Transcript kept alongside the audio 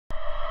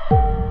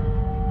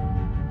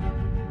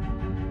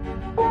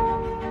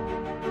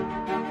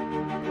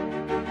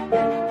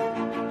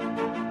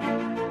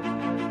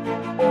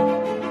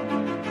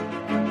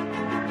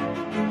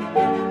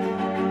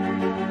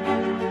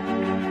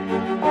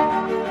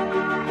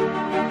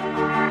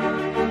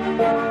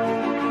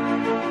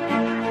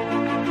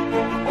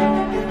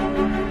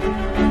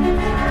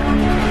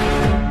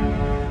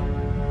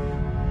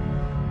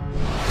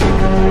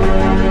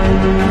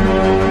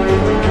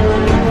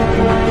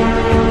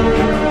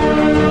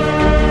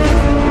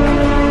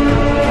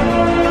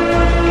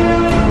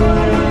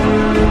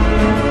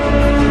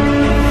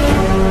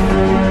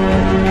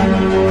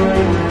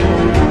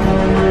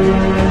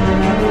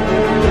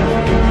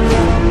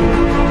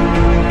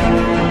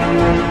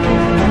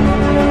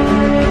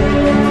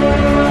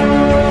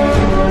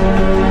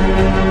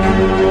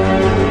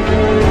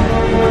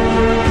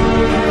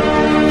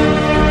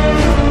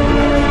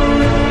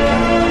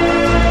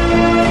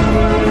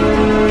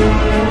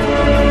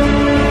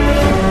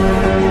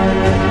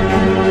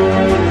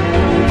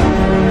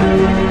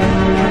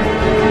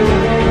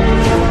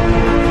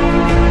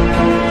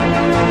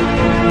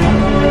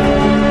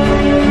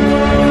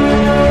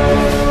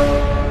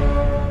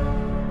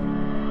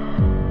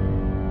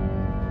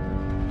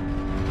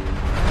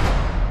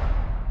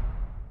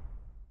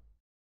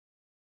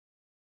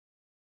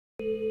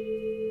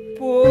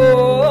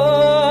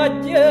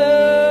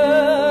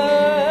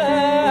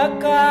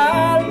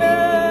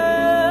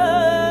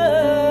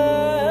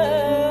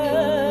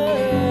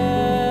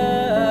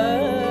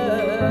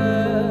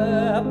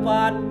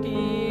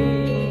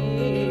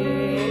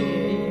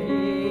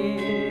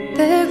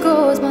There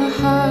goes my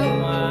heart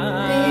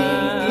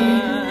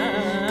beating,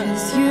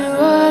 'cause you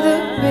are the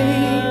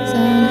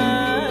reason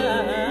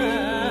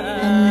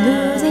I'm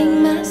losing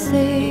my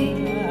sleep.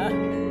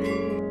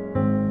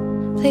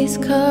 Please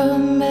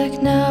come back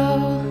now.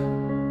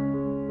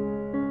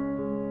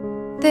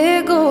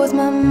 There goes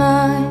my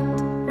mind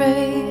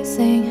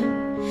racing,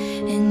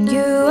 and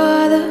you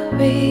are the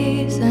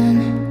reason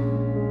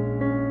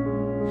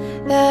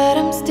that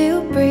I'm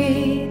still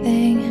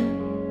breathing.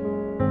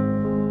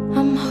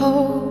 I'm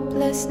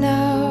hopeless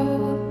now.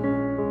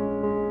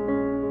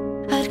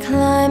 I'd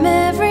climb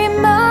every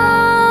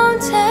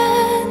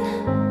mountain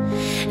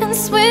and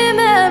swim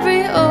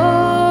every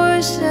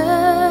ocean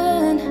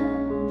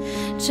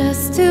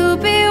just to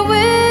be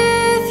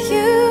with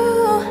you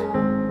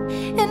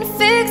and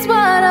fix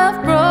what I've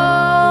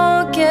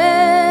broken.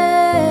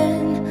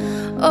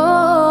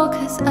 Oh,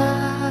 'cause I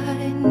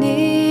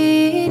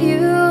need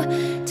you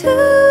to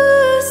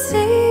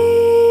see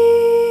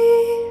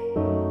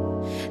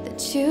that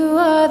you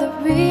are the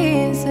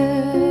reason.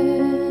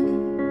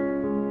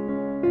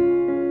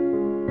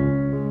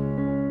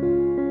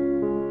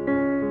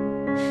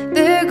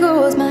 There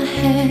goes my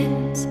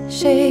hands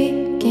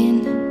shaking,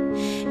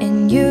 and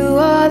you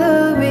are the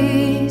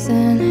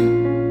reason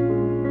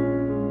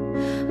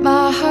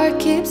my heart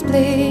keeps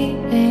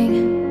bleeding.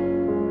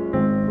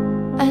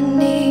 I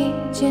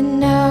need you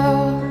now.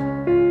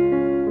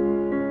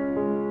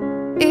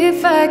 If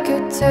I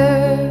could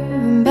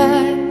turn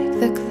back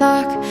the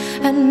clock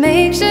and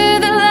make sure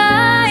the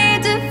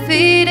light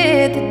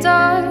defeated the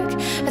dark,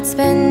 I'd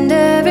spend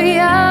every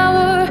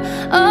hour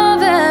of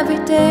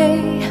every day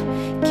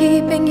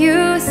keeping you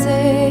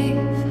safe.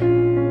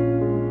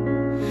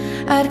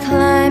 I'd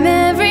climb